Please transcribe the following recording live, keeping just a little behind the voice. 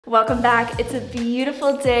Welcome back. It's a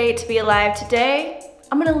beautiful day to be alive. Today,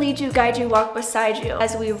 I'm gonna lead you, guide you, walk beside you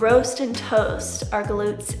as we roast and toast our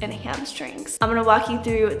glutes and hamstrings. I'm gonna walk you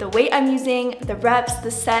through the weight I'm using, the reps,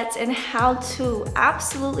 the sets, and how to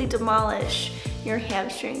absolutely demolish your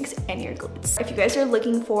hamstrings and your glutes. If you guys are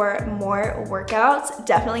looking for more workouts,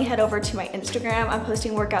 definitely head over to my Instagram. I'm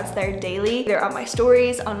posting workouts there daily. They're on my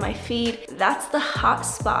stories, on my feed. That's the hot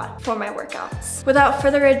spot for my workouts. Without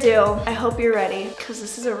further ado, I hope you're ready because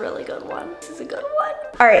this is a really good one. This is a good one.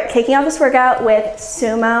 All right, kicking off this workout with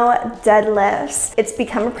Sumo Deadlifts. It's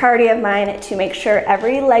become a priority of mine to make sure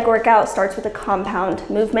every leg workout starts with a compound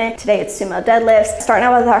movement. Today it's Sumo Deadlifts. Starting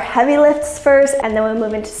out with our heavy lifts first, and then we'll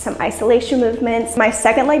move into some isolation movements. My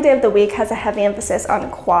second leg day of the week has a heavy emphasis on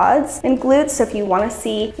quads and glutes, so if you want to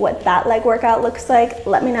see what that leg workout looks like,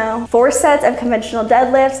 let me know. 4 sets of conventional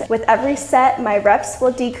deadlifts. With every set, my reps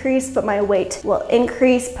will decrease, but my weight will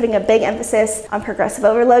increase, putting a big emphasis on progressive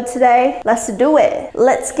overload today. Let's do it.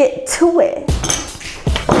 Let's get to it.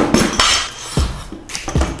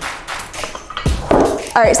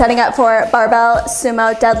 All right, setting up for barbell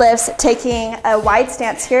sumo deadlifts, taking a wide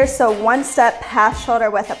stance here. So 1 step, half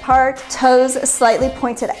shoulder width apart, toes slightly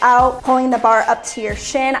pointed out, pulling the bar up to your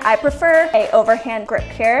shin. I prefer a overhand grip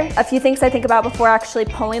here. A few things I think about before actually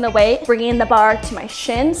pulling the weight: bringing the bar to my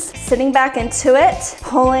shins, sitting back into it,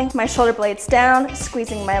 pulling my shoulder blades down,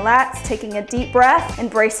 squeezing my lats, taking a deep breath, and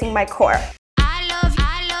bracing my core.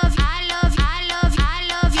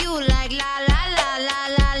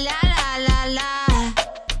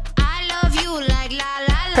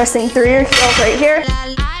 Pressing through your heels right here.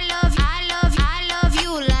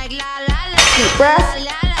 Deep breath.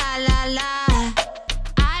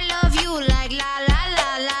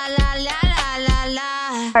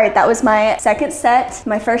 All right, that was my second set.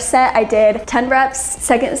 My first set, I did 10 reps.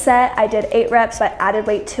 Second set, I did 8 reps, but added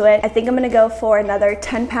weight to it. I think I'm gonna go for another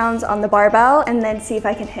 10 pounds on the barbell and then see if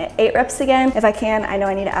I can hit 8 reps again. If I can, I know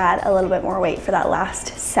I need to add a little bit more weight for that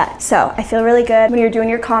last set. So I feel really good. When you're doing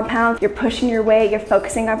your compound, you're pushing your weight, you're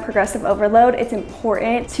focusing on progressive overload. It's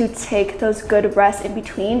important to take those good rests in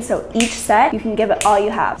between, so each set, you can give it all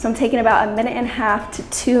you have. So I'm taking about 1.5 to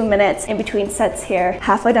 2 minutes in between sets here.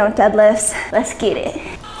 Halfway down deadlifts, let's get it.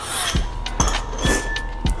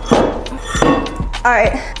 All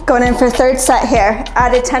right, going in for third set here.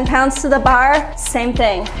 Added 10 pounds to the bar, same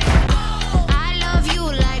thing.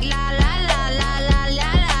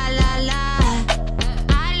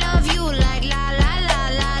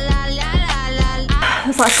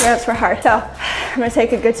 Those last 3 reps were hard, so I'm gonna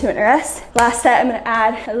take a good 2-minute rest. Last set, I'm gonna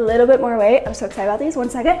add a little bit more weight. I'm so excited about these, 1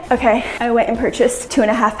 second. Okay, I went and purchased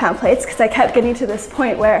 2.5 pound plates because I kept getting to this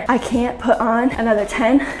point where I can't put on another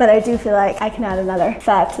 10, but I do feel like I can add another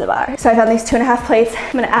 5 to the bar. So I found these 2.5 plates.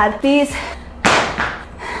 I'm gonna add these.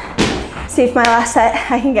 See if my last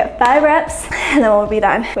set, I can get 5 reps, and then we'll be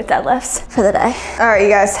done with deadlifts for the day. All right, you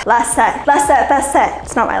guys, last set, best set.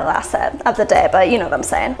 It's not my last set of the day, but you know what I'm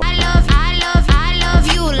saying. I love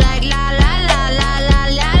you like la la la la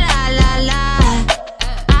la la la la.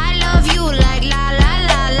 I love you like la la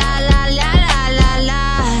la la la la la la.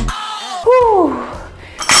 Whew.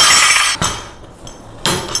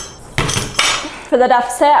 For the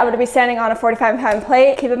deficit, I'm gonna be standing on a 45-pound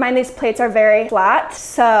plate. Keep in mind these plates are very flat,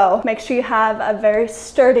 so make sure you have a very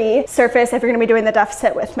sturdy surface if you're gonna be doing the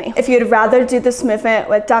deficit with me. If you'd rather do this movement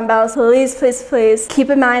with dumbbells, please, please, please keep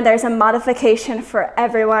in mind there's a modification for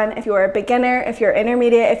everyone. If you're a beginner, if you're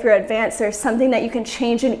intermediate, if you're advanced, there's something that you can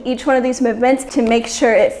change in each one of these movements to make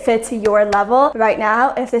sure it fits your level right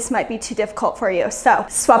now if this might be too difficult for you. So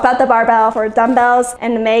swap out the barbell for dumbbells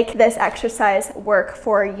and make this exercise work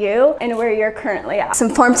for you and where you're currently at. Some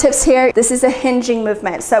form tips here. This is a hinging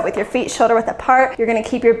movement. So with your feet shoulder width apart, you're gonna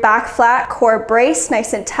keep your back flat, core braced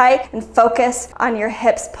nice and tight, and focus on your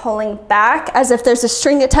hips pulling back as if there's a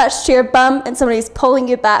string attached to your bum and somebody's pulling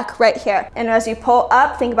you back right here. And as you pull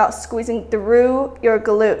up, think about squeezing through your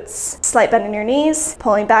glutes. Slight bend in your knees,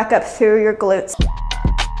 pulling back up through your glutes.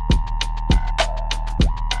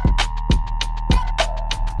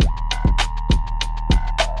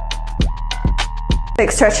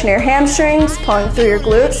 Big stretch in your hamstrings, pulling through your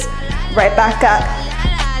glutes, right back up.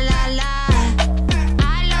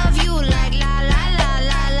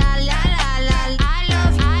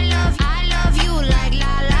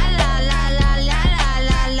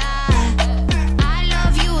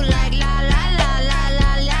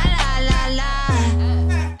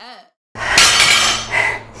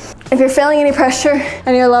 If you're feeling any pressure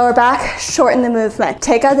in your lower back, shorten the movement.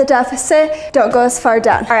 Take out the deficit, don't go as far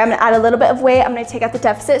down. All right, I'm gonna add a little bit of weight. I'm gonna take out the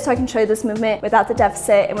deficit so I can show you this movement without the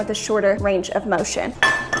deficit and with a shorter range of motion.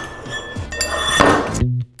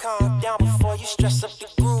 Calm down before you stress up the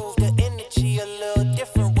groove.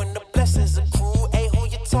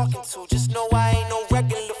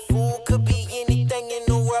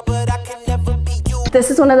 This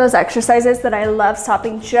is one of those exercises that I love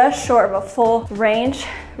stopping just short of a full range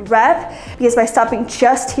rep, because by stopping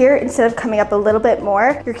just here, instead of coming up a little bit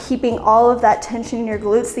more, you're keeping all of that tension in your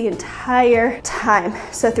glutes the entire time.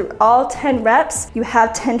 So through all 10 reps, you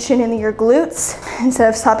have tension in your glutes instead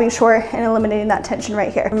of stopping short and eliminating that tension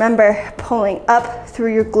right here. Remember, pulling up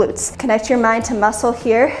through your glutes. Connect your mind to muscle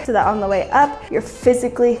here so that on the way up, you're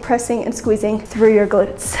physically pressing and squeezing through your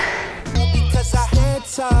glutes.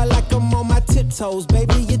 Like I'm on my tiptoes,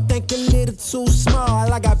 baby. You think a little too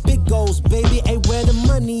small. I got big goals, baby. Hey, where the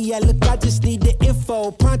money at? Look, I just need the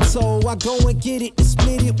info. Pronto, I go and get it and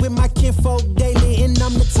split it with my kinfolk daily. And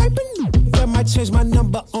I'm the type of that might change my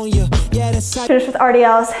number on you. Yeah, that's right. Finished with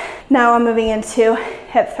RDLs. Now I'm moving into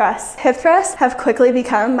hip thrusts. Hip thrusts have quickly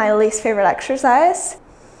become my least favorite exercise.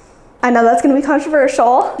 I know that's gonna be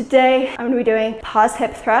controversial. Today, I'm gonna be doing pause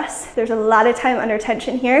hip thrusts. There's a lot of time under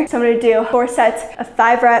tension here. So I'm gonna do 4 sets of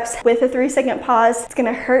 5 reps with a 3-second pause. It's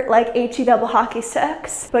gonna hurt like HE double hockey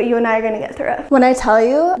sticks, but you and I are gonna get through it. When I tell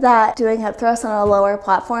you that doing hip thrusts on a lower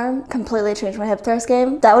platform completely changed my hip thrust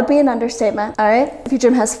game, that would be an understatement, all right? If your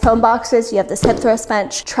gym has foam boxes, you have this hip thrust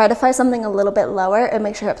bench, try to find something a little bit lower. It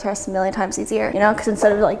makes your hip thrust a million times easier, you know? Because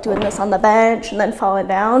instead of like doing this on the bench and then falling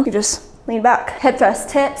down, you just lean back. Hip thrust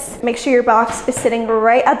tips. Make sure your box is sitting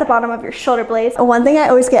right at the bottom of your shoulder blades. And one thing I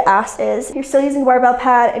always get asked is, you're still using barbell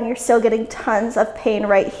pad and you're still getting tons of pain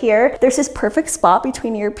right here. There's this perfect spot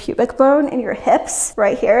between your pubic bone and your hips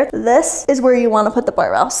right here. This is where you want to put the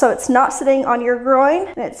barbell. So it's not sitting on your groin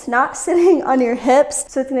and it's not sitting on your hips.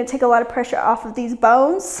 So it's going to take a lot of pressure off of these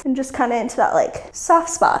bones and just kind of into that like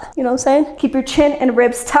soft spot. You know what I'm saying? Keep your chin and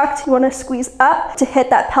ribs tucked. You want to squeeze up to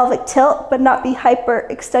hit that pelvic tilt, but not be hyper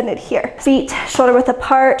extended here. Feet shoulder width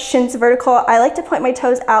apart, shins vertical. I like to point my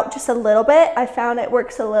toes out just a little bit. I found it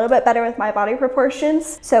works a little bit better with my body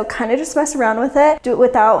proportions. So kind of just mess around with it. Do it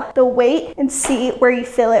without the weight and see where you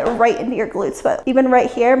feel it right into your glutes. But even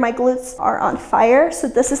right here, my glutes are on fire. So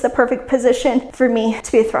this is the perfect position for me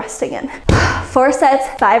to be thrusting in. 4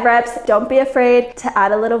 sets, 5 reps. Don't be afraid to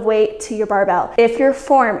add a little weight to your barbell. If your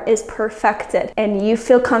form is perfected and you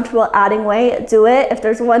feel comfortable adding weight, do it. If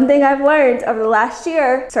there's one thing I've learned over the last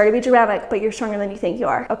year, sorry to be dramatic, but you're stronger than you think you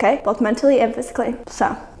are, okay? Both mentally and physically.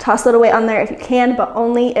 So toss a little weight on there if you can, but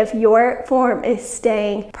only if your form is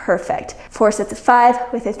staying perfect. 4 sets of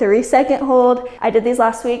 5 with a 3-second hold. I did these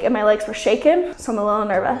last week and my legs were shaking, so I'm a little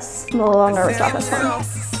nervous. I'm a little nervous about this one.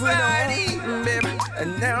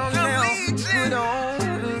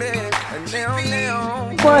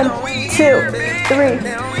 1, 2, 3.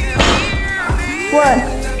 1,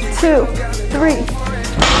 2, 3.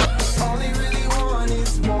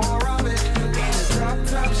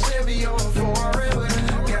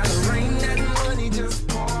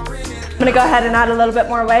 I'm gonna go ahead and add a little bit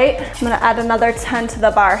more weight. I'm gonna add another 10 to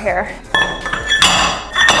the bar here.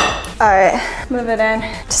 All right, move it in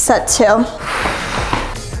to set 2.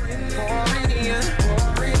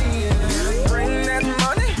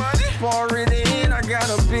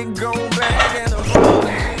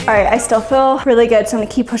 All right, I still feel really good, so I'm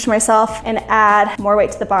gonna keep pushing myself and add more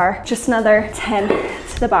weight to the bar. Just another 10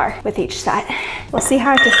 to the bar with each set. We'll see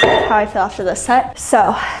how I feel after this set.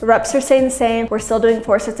 So reps are staying the same. We're still doing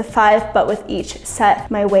 4 sets of 5, but with each set,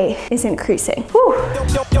 my weight is increasing. Whew.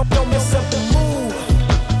 Don't mess up the mood.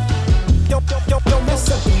 Don't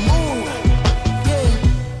mess up the mood.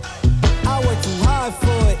 Yeah, I work too hard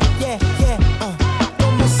for it. Yeah.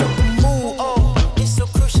 Don't mess up the mood. Oh, it's so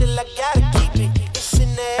crucial. I gotta keep it.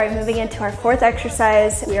 All right, moving into our 4th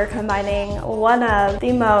exercise, we are combining one of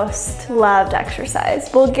the most loved exercise,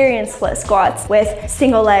 Bulgarian Split Squats with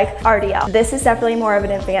Single Leg RDL. This is definitely more of an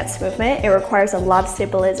advanced movement. It requires a lot of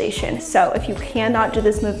stabilization. So if you cannot do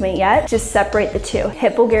this movement yet, just separate the two.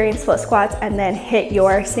 Hit Bulgarian Split Squats and then hit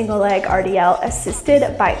your Single Leg RDL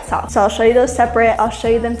assisted by itself. So I'll show you those separate. I'll show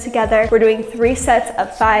you them together. We're doing 3 sets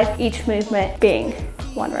of 5, each movement being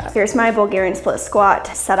 1 rep. Here's my Bulgarian Split Squat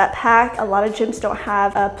setup hack. A lot of gyms don't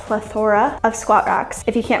have a plethora of squat racks.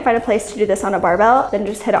 If you can't find a place to do this on a barbell, then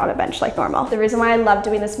just hit it on a bench like normal. The reason why I love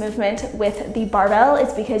doing this movement with the barbell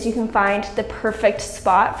is because you can find the perfect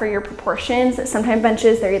spot for your proportions. Sometimes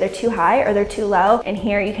benches, they're either too high or they're too low, and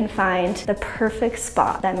here you can find the perfect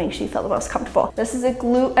spot that makes you feel the most comfortable. This is a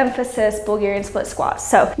glute emphasis Bulgarian Split Squat.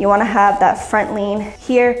 So you wanna have that front lean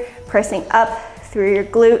here, pressing up through your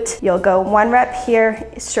glute. You'll go 1 rep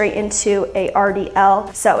here straight into a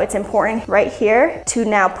RDL. So it's important right here to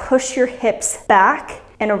now push your hips back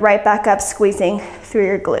and right back up, squeezing through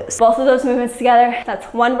your glutes. Both of those movements together, that's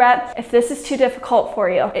 1 rep. If this is too difficult for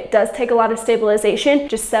you, it does take a lot of stabilization.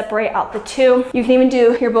 Just separate out the 2. You can even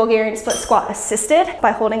do your Bulgarian Split Squat assisted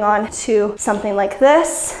by holding on to something like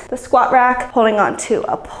this, the squat rack, holding on to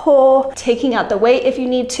a pole, taking out the weight if you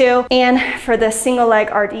need to. And for the single leg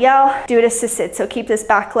RDL, do it assisted. So keep this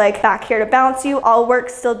back leg back here to balance you. All work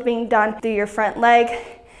still being done through your front leg.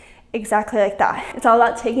 Exactly like that. It's all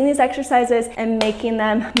about taking these exercises and making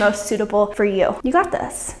them most suitable for you. You got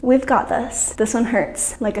this. We've got this. This one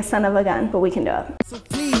hurts like a son of a gun, but we can do it. So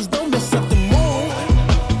please don't mess up the mood.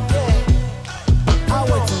 I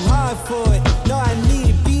worked too hard for it. No, I need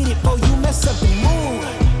to beat it, but you mess up the mood.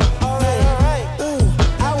 Alright. Ooh,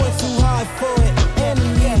 I worked too hard for it. And I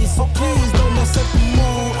need it, so please don't mess up the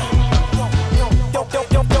mood.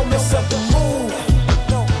 Don't mess up the mood.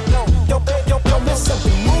 Don't mess up the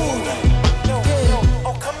mood.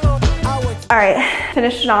 All right,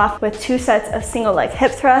 finish it off with 2 sets of single leg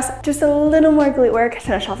hip thrusts. Just a little more glute work to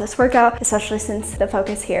finish off this workout, especially since the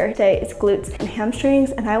focus here today is glutes and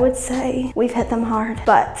hamstrings, and I would say we've hit them hard,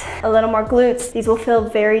 but a little more glutes. These will feel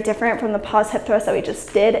very different from the pause hip thrust that we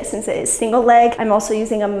just did since it is single leg. I'm also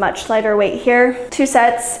using a much lighter weight here. 2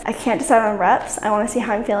 sets. I can't decide on reps. I wanna see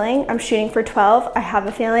how I'm feeling. I'm shooting for 12. I have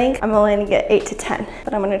a feeling I'm only gonna get 8 to 10,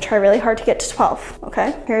 but I'm gonna try really hard to get to 12,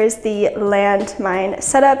 okay? Here is the Landmine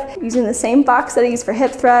setup, using the same box that I use for hip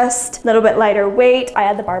thrust, a little bit lighter weight. I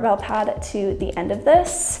add the barbell pad to the end of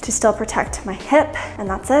this to still protect my hip, and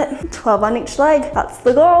that's it. 12 on each leg, that's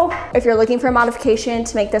the goal. If you're looking for a modification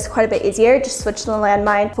to make this quite a bit easier, just switch to the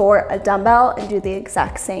Landmine for a dumbbell and do the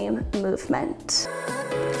exact same movement.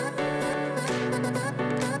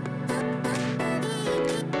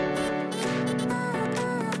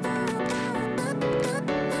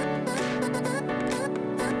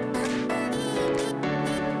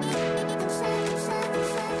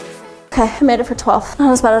 Okay, I made it for 12.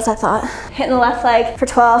 Not as bad as I thought. Hitting the left leg for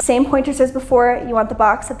 12. Same pointers as before. You want the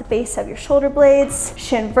box at the base of your shoulder blades.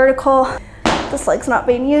 Shin vertical. This leg's not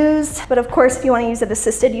being used, but of course, if you want to use it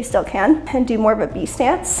assisted, you still can, and do more of a B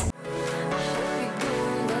stance.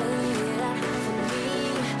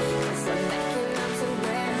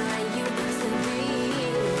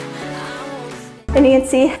 And you can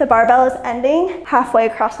see the barbell is ending halfway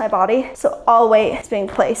across my body, so all weight is being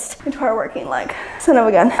placed into our working leg. Son of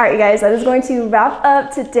a gun. All right, you guys, that is going to wrap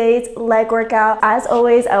up today's leg workout. As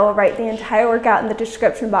always, I will write the entire workout in the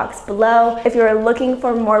description box below. If you are looking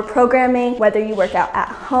for more programming, whether you work out at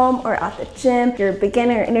home or at the gym, you're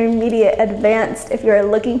beginner, intermediate, advanced, if you're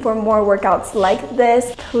looking for more workouts like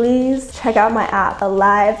this, please check out my app,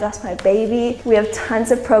 Alive. That's my baby. We have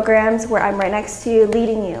tons of programs where I'm right next to you,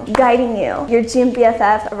 leading you, guiding you. Your gym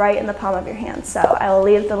BFF right in the palm of your hand. So I will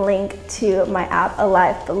leave the link to my app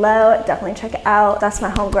Alive below. Definitely check it out. That's my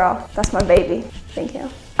homegirl. That's my baby. Thank you. All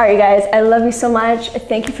right, you guys, I love you so much.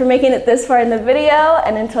 Thank you for making it this far in the video.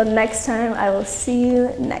 And until next time, I will see you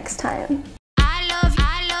next time.